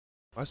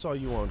I saw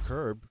you on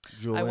Curb,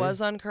 Julie. I was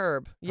on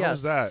Curb. Yes. How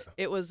was that?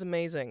 It was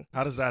amazing.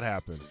 How does that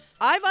happen?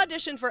 I've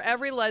auditioned for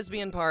every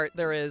lesbian part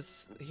there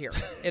is here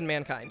in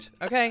Mankind,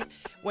 okay?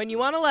 When you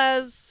want a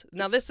les,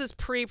 now this is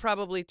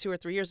probably 2 or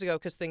 3 years ago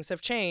because things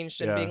have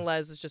changed and being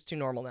les is just too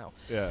normal now.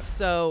 Yeah.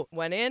 So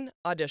went in,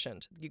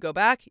 auditioned. You go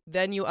back,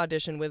 then you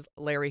audition with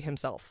Larry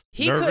himself.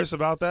 Nervous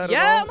about that at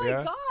all?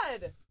 Yeah, my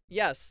God.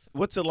 Yes.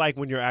 What's it like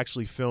when you're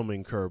actually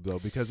filming Curb, though?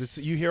 Because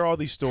you hear all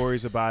these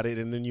stories about it,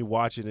 and then you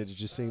watch it, and it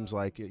just seems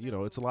like,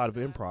 it's a lot of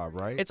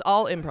improv, right? It's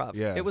all improv.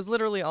 Yeah. It was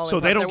literally all improv. So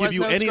they don't give you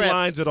no any script.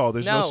 lines at all?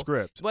 There's no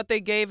script? What they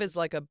gave is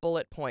like a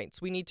bullet points.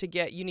 You need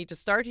to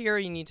start here,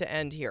 you need to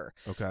end here.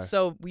 Okay.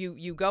 So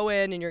you go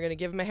in, and you're going to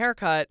give him a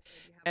haircut,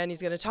 and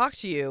he's going to talk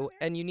to you,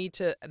 and you need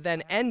to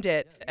then end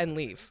it and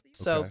leave.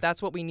 So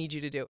that's what we need you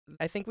to do.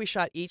 I think we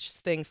shot each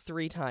thing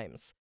 3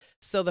 times.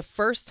 So the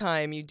first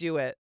time you do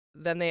it,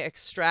 then they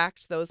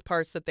extract those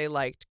parts that they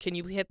liked. Can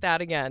you hit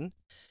that again?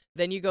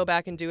 Then you go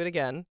back and do it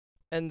again.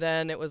 And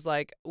then it was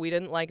like, we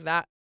didn't like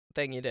that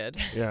thing you did.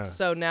 Yeah.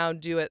 So now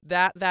do it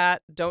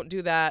don't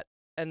do that,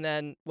 and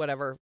then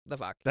whatever the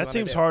fuck. That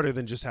seems harder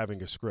than just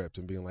having a script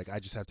and being like, I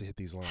just have to hit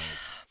these lines.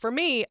 For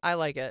me, I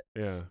like it.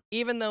 Yeah.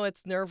 Even though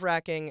it's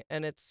nerve-wracking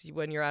and it's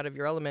when you're out of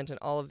your element and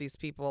all of these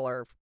people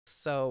are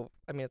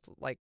it's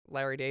like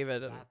Larry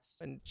David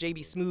and JB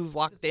Smoove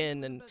walked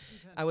in, and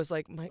I was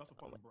like, oh my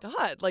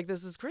God, like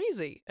this is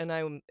crazy.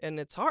 And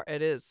it's hard.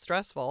 It is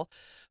stressful,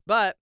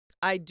 but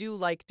I do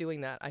like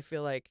doing that. I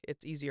feel like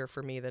it's easier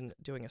for me than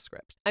doing a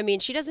script. I mean,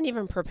 she doesn't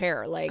even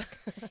prepare, like,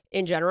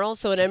 in general.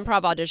 So an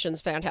improv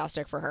audition's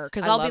fantastic for her.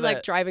 Because I'll be,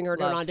 like, driving her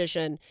to an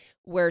audition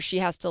where she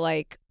has to,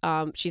 like,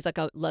 she's like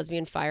a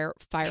lesbian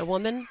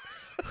firewoman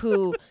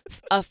who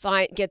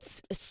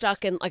gets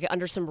stuck in, like,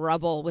 under some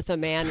rubble with a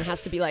man and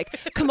has to be like,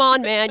 come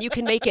on, man, you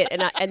can make it.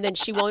 And then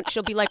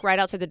she'll be, like, right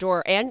outside the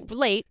door and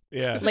late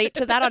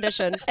to that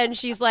audition. And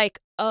she's like,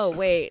 oh,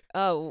 wait.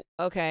 Oh,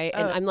 okay.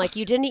 And I'm like,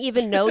 you didn't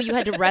even know you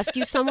had to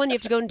rescue someone? You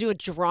have to go and do a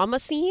drama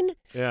scene?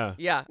 Yeah.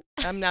 Yeah.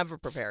 I'm never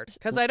prepared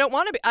because I don't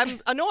want to be. I'm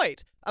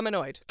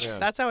annoyed. Yeah.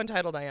 That's how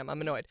entitled I am.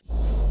 I'm annoyed.